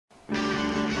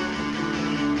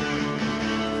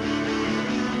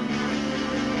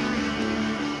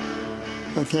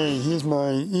Okay, here's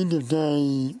my end of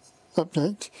day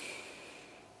update.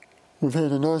 We've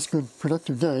had a nice, good,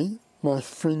 productive day. My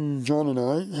friend John and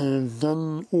I have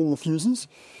done all the fuses.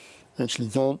 Actually,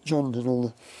 John did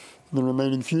all the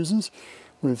remaining fuses.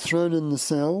 We've thrown in the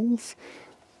cells.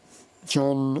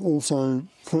 John also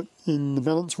put in the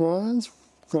balance wires.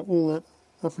 Got all that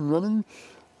up and running.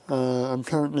 I'm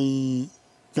currently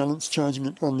balance charging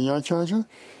it on the iCharger,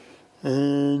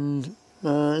 and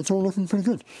it's all looking pretty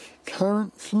good.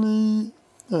 Currently,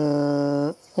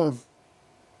 I've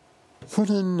put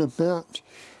in about,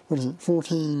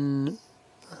 14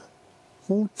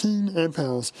 amp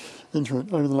hours into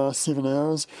it over the last 7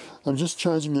 hours. I'm just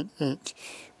charging it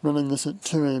running this at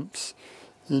 2 amps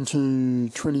into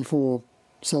 24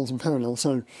 cells in parallel,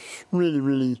 so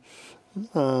really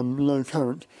low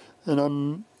current, and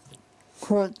I'm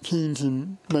quite keen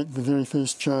to make the very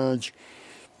first charge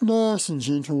nice and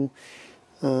gentle,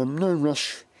 no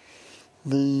rush.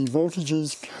 The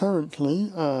voltages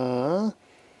currently are,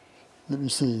 let me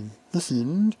see, this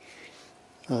end,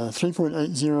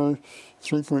 3.80,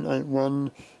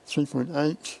 3.81,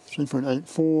 3.8, 3.84,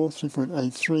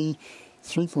 3.83,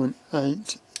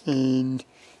 3.8 and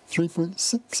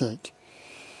 3.68.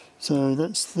 So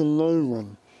that's the low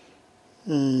one,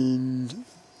 and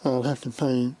I'll have to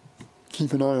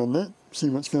keep an eye on that, see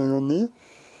what's going on there.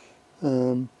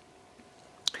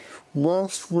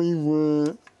 Whilst we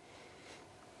were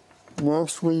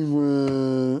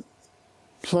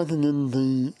plugging in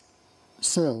the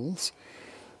cells,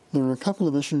 there were a couple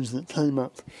of issues that came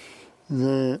up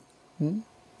that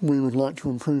we would like to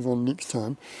improve on next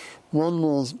time. One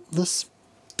was this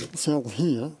cell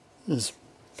here is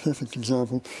a perfect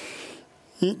example.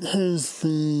 It has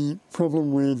the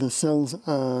problem where the cells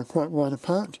are quite wide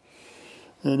apart,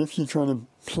 and if you're trying to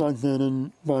plug that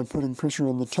in by putting pressure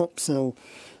on the top cell,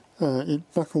 it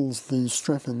buckles the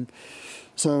strapping.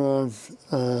 So I've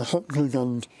hot glue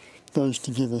gunned those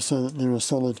together so that they're a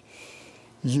solid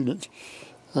unit.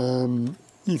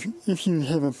 If you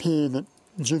have a pair that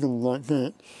jiggle like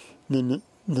that, then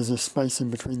there's a space in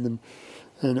between them,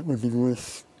 and it would be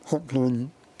worth hot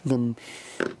gluing them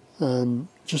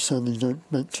just so they don't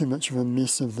make too much of a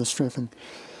mess of the strapping.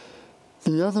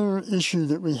 The other issue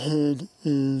that we had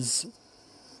is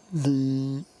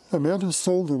the amount of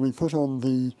solder we put on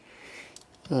the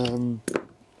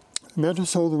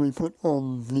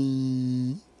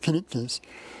connectors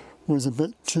was a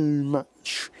bit too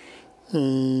much,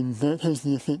 and that has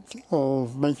the effect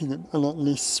of making it a lot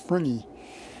less springy.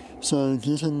 So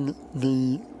getting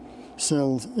the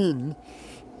cells in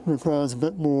requires a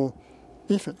bit more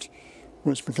effort,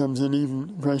 which becomes an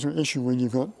even greater issue when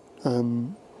you've got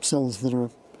cells that are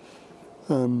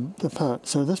apart.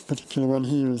 So this particular one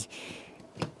here is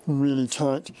really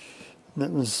tight.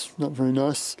 That was not very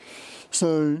nice.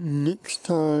 So next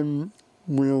time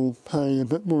we'll pay a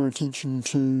bit more attention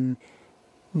to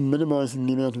minimising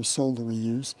the amount of solder we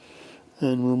use,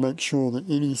 and we'll make sure that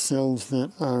any cells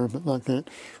that are a bit like that,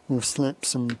 we'll slap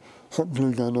some hot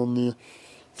glue gun on there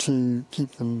to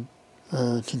keep them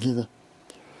together.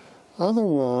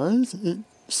 Otherwise, it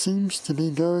seems to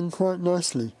be going quite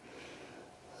nicely.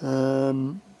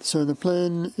 So the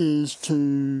plan is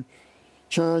to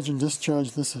charge and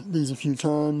discharge these a few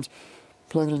times,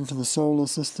 plug it into the solar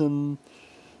system,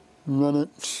 run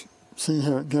it, see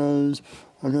how it goes.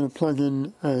 I'm going to plug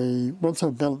in once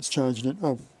I've balance charged it,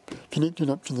 I'll connect it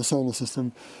up to the solar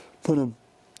system, put a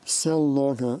cell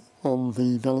logger on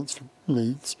the balance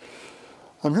leads.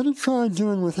 I'm going to try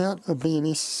doing without a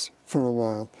BMS for a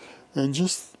while and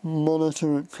just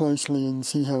monitor it closely and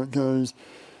see how it goes,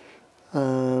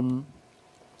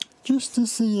 just to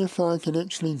see if I can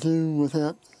actually do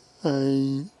without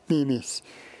a BMS,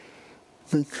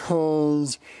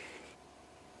 because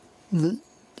a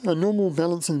normal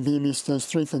balancing BMS does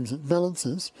three things. It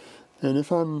balances, and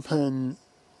if I'm paying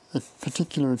a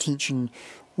particular attention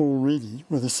already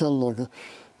with a cell logger,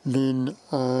 then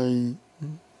I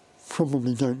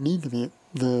probably don't need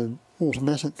the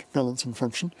automatic balancing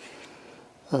function.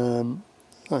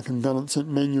 I can balance it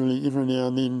manually every now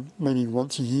and then, maybe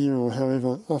once a year or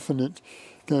however often it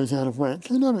goes out of whack.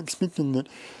 And I'm expecting that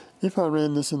if I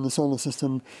ran this in the solar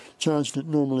system, charged it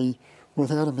normally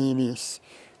without a BMS,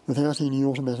 without any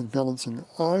automatic balancing,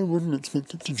 I wouldn't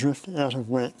expect it to drift out of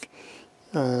whack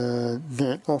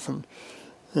that often.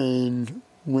 And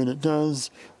when it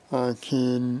does, I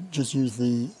can just use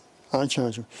the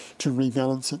iCharger to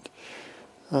rebalance it.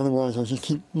 Otherwise, I just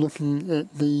keep looking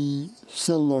at the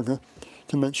cell logger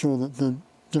to make sure that the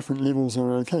different levels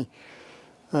are okay.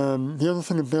 The other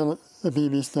thing a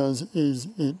BMS does is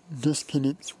it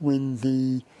disconnects when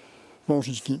the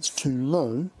voltage gets too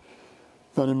low,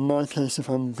 But in my case, if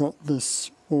I've got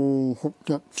this all hooked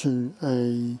up to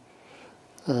an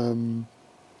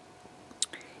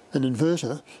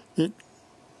inverter, it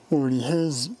already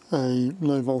has a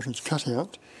low voltage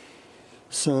cutout,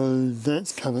 so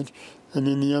that's covered. And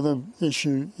then the other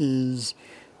issue is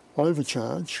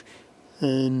overcharge,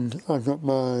 and I've got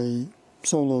my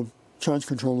solar charge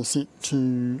controller set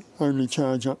to only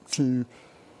charge up to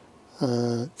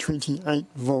 28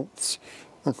 volts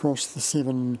across the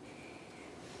 7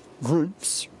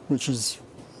 groups, which is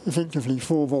effectively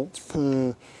 4 volts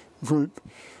per group,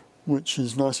 which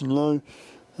is nice and low,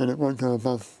 and it won't go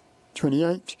above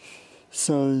 28.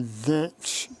 So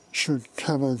that should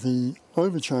cover the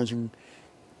overcharging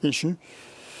issue.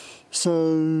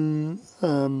 So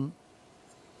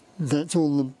that's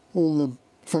all the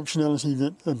functionality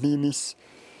that a BMS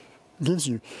gives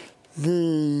you.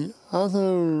 The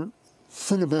other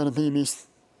thing about a BMS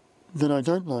that I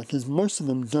don't like is most of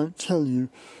them don't tell you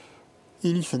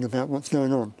anything about what's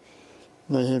going on.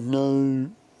 They have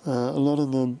no, a lot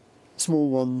of the small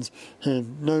ones have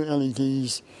no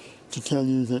LEDs to tell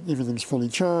you that everything's fully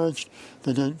charged.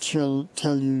 They don't tell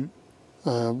you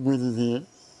whether they're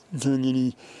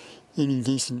doing any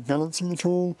decent balancing at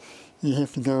all. You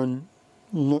have to go and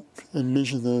look and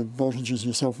measure the voltages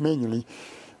yourself manually,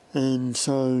 and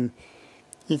so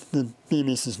if the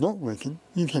BMS is not working,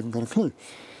 you haven't got a clue.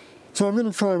 So I'm going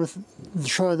to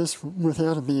try this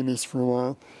without a BMS for a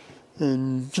while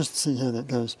and just see how that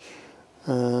goes.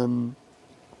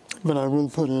 But I will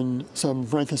put in some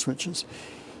breaker switches.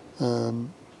 So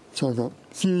I've got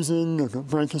fusing, I've got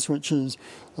breaker switches,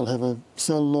 I'll have a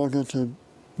cell logger to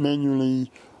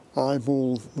manually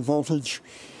eyeball the voltage,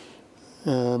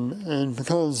 and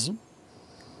because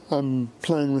I'm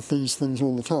playing with these things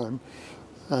all the time,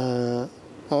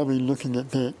 I'll be looking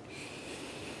at that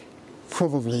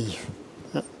probably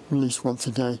at least once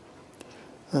a day.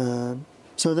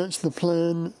 So that's the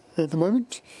plan at the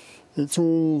moment. It's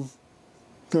all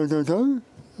go, go, go.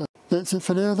 That's it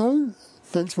for now though.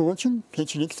 Thanks for watching.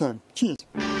 Catch you next time. Cheers.